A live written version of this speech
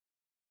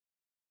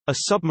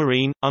A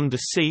submarine,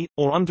 undersea,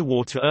 or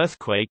underwater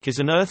earthquake is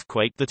an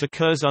earthquake that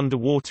occurs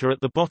underwater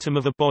at the bottom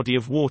of a body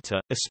of water,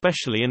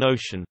 especially an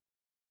ocean.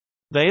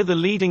 They are the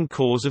leading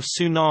cause of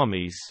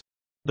tsunamis.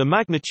 The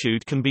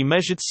magnitude can be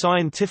measured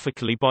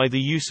scientifically by the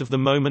use of the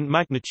moment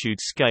magnitude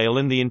scale,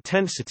 and the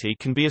intensity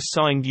can be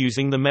assigned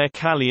using the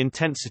Mercalli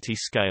intensity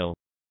scale.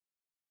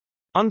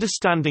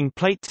 Understanding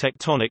plate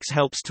tectonics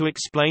helps to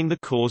explain the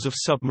cause of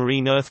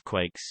submarine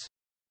earthquakes.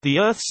 The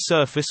Earth's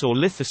surface or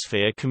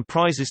lithosphere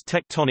comprises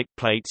tectonic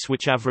plates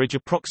which average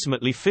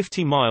approximately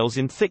 50 miles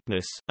in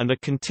thickness, and are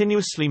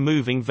continuously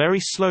moving very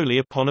slowly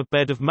upon a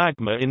bed of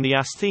magma in the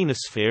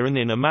asthenosphere and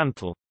inner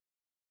mantle.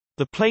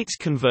 The plates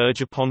converge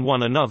upon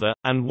one another,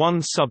 and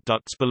one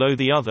subducts below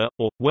the other,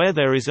 or, where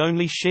there is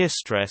only shear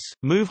stress,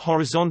 move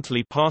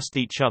horizontally past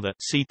each other.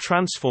 See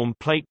transform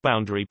plate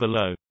boundary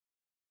below.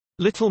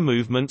 Little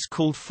movements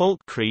called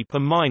fault creep are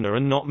minor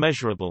and not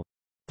measurable.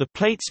 The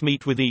plates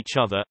meet with each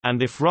other,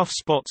 and if rough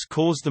spots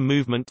cause the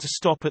movement to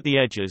stop at the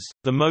edges,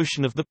 the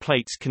motion of the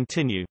plates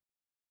continue.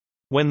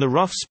 When the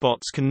rough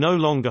spots can no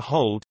longer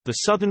hold, the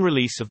sudden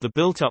release of the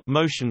built-up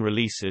motion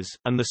releases,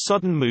 and the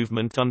sudden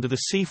movement under the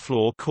sea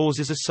floor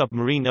causes a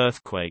submarine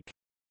earthquake.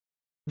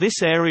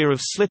 This area of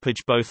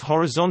slippage both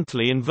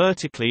horizontally and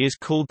vertically is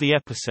called the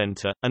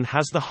epicenter, and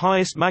has the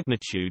highest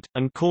magnitude,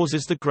 and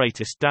causes the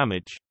greatest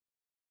damage.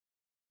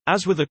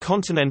 As with a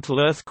continental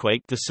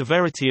earthquake, the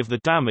severity of the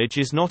damage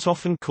is not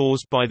often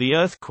caused by the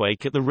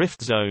earthquake at the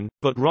rift zone,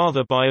 but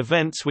rather by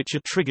events which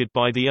are triggered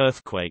by the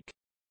earthquake.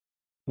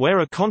 Where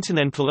a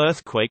continental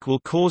earthquake will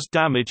cause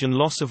damage and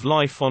loss of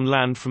life on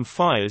land from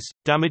fires,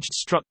 damaged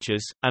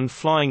structures, and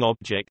flying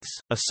objects,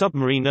 a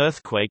submarine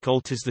earthquake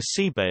alters the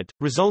seabed,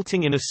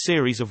 resulting in a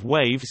series of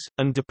waves,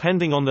 and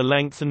depending on the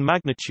length and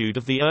magnitude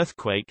of the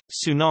earthquake,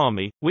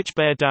 tsunami, which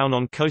bear down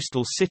on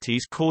coastal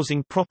cities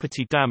causing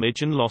property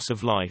damage and loss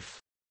of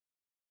life.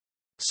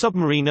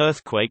 Submarine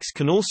earthquakes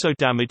can also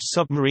damage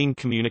submarine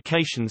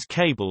communications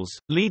cables,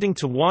 leading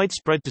to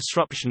widespread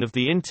disruption of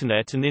the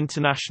Internet and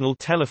international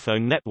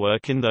telephone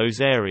network in those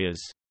areas.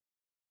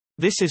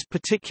 This is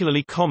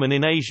particularly common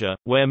in Asia,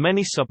 where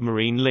many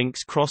submarine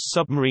links cross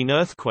submarine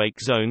earthquake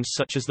zones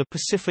such as the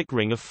Pacific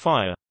Ring of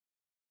Fire.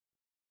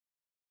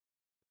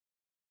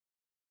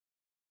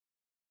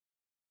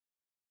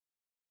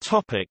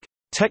 Topic: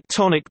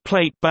 Tectonic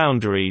plate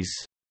boundaries.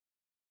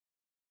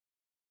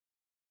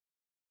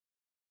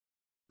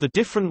 The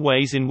different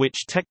ways in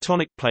which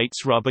tectonic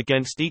plates rub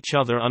against each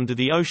other under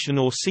the ocean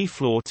or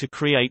seafloor to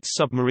create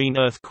submarine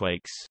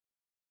earthquakes.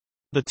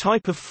 The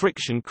type of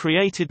friction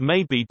created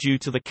may be due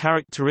to the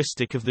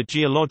characteristic of the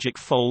geologic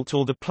fault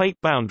or the plate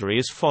boundary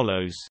as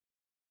follows.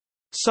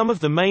 Some of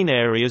the main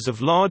areas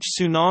of large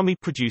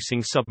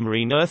tsunami-producing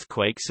submarine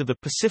earthquakes are the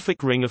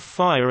Pacific Ring of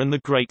Fire and the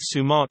Great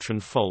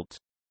Sumatran Fault.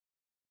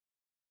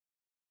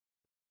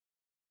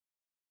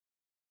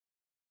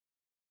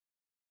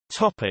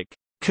 Topic: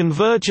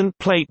 Convergent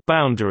plate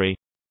boundary.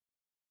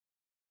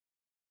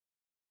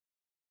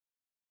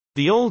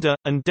 The older,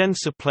 and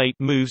denser plate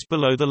moves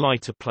below the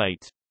lighter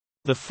plate.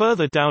 The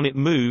further down it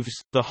moves,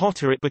 the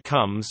hotter it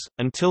becomes,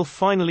 until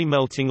finally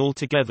melting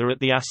altogether at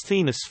the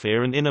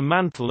asthenosphere and inner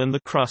mantle, and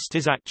the crust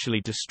is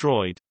actually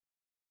destroyed.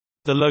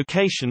 The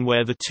location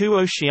where the two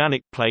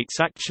oceanic plates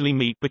actually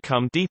meet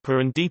become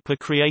deeper and deeper,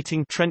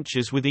 creating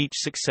trenches with each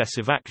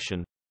successive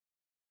action.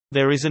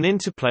 There is an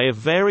interplay of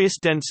various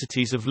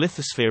densities of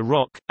lithosphere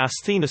rock,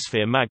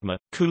 asthenosphere magma,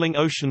 cooling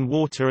ocean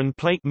water and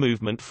plate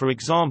movement, for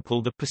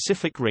example the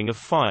Pacific Ring of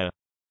Fire.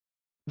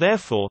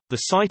 Therefore, the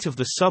site of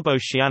the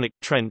suboceanic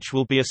trench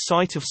will be a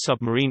site of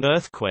submarine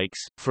earthquakes,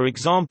 for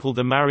example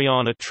the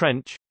Mariana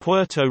Trench,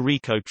 Puerto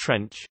Rico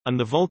Trench, and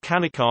the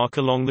volcanic arc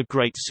along the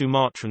Great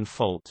Sumatran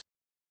Fault.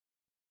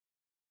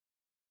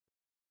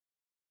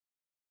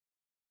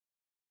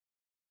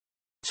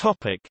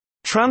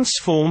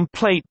 Transform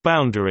plate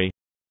boundary.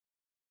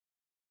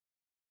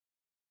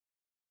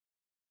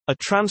 A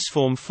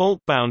transform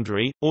fault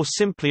boundary, or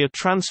simply a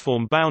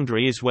transform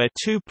boundary, is where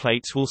two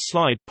plates will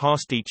slide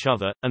past each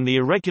other, and the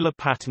irregular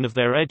pattern of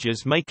their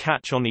edges may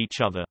catch on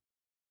each other.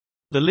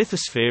 The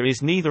lithosphere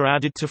is neither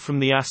added to from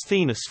the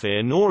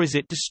asthenosphere nor is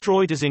it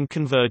destroyed as in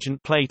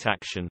convergent plate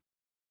action.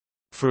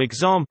 For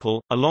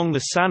example, along the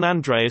San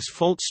Andreas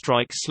fault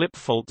strike slip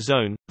fault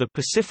zone, the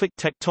Pacific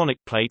tectonic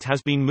plate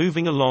has been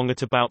moving along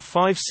at about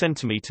 5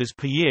 cm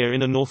per year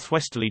in a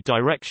northwesterly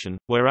direction,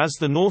 whereas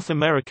the North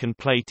American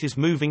plate is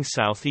moving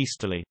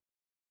southeasterly.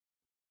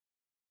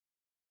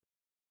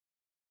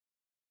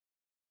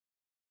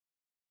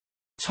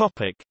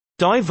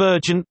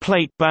 Divergent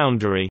plate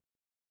boundary.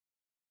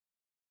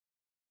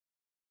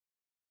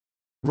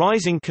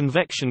 Rising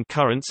convection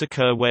currents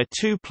occur where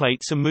two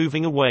plates are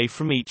moving away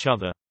from each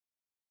other.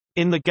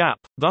 In the gap,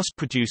 thus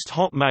produced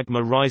hot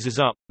magma rises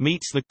up,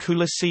 meets the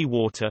cooler sea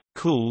water,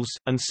 cools,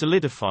 and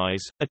solidifies,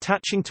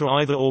 attaching to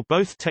either or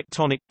both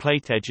tectonic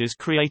plate edges,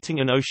 creating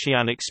an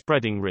oceanic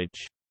spreading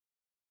ridge.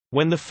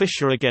 When the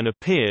fissure again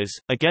appears,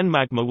 again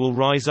magma will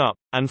rise up,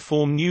 and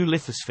form new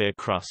lithosphere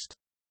crust.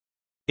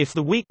 If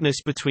the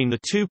weakness between the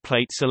two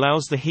plates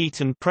allows the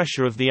heat and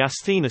pressure of the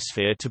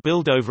asthenosphere to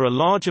build over a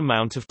large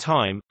amount of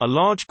time, a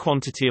large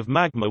quantity of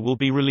magma will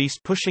be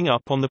released pushing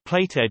up on the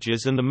plate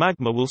edges and the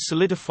magma will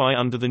solidify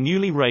under the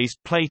newly raised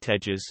plate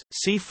edges.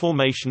 See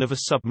formation of a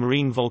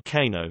submarine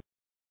volcano.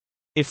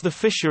 If the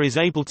fissure is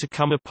able to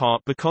come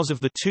apart because of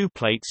the two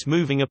plates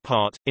moving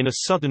apart, in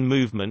a sudden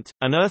movement,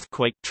 an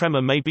earthquake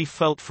tremor may be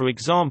felt, for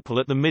example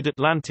at the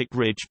Mid-Atlantic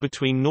ridge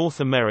between North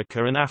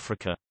America and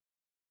Africa.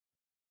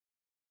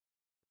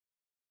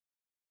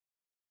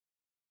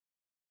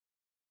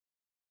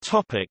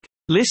 Topic: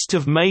 List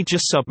of major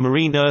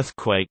submarine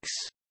earthquakes.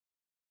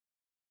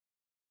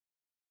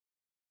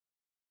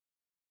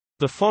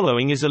 The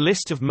following is a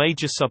list of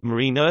major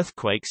submarine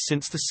earthquakes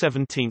since the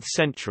 17th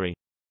century.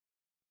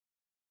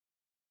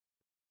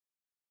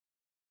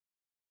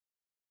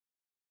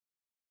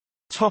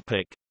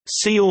 Topic: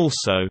 See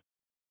also: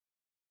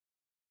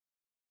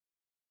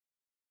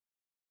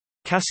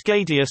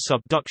 Cascadia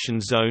subduction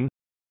zone,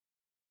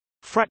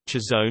 fracture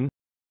zone,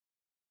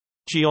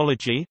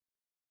 geology,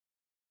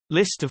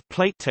 list of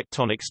plate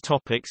tectonics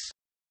topics,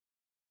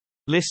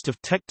 list of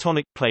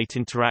tectonic plate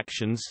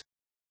interactions,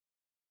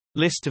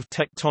 list of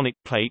tectonic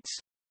plates,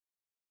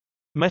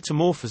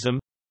 metamorphism,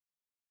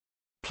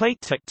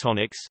 plate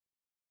tectonics,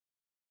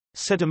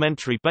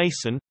 sedimentary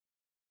basin,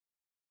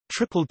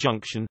 triple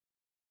junction,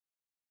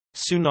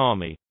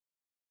 tsunami.